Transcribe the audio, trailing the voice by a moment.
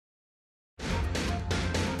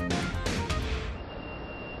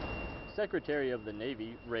Secretary of the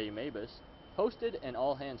Navy Ray Mabus hosted an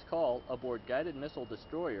all-hands call aboard guided missile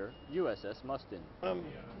destroyer USS Mustin. I'm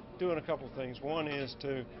doing a couple of things. One is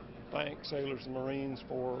to thank sailors and Marines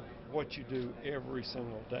for what you do every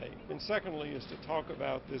single day. And secondly is to talk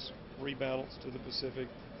about this rebalance to the Pacific,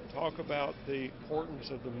 talk about the importance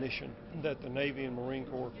of the mission that the Navy and Marine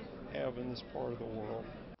Corps have in this part of the world.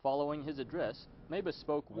 Following his address, Mabus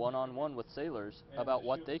spoke one-on-one with sailors about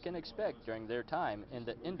what they can expect during their time in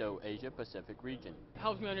the Indo-Asia Pacific region.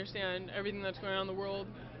 Helps me understand everything that's going on in the world,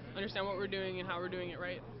 understand what we're doing and how we're doing it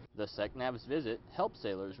right. The SECNAV's visit helps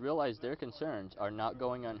sailors realize their concerns are not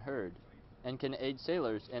going unheard and can aid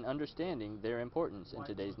sailors in understanding their importance in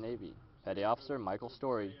today's Navy. Petty Officer Michael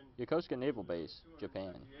Story, Yokosuka Naval Base,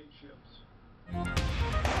 Japan.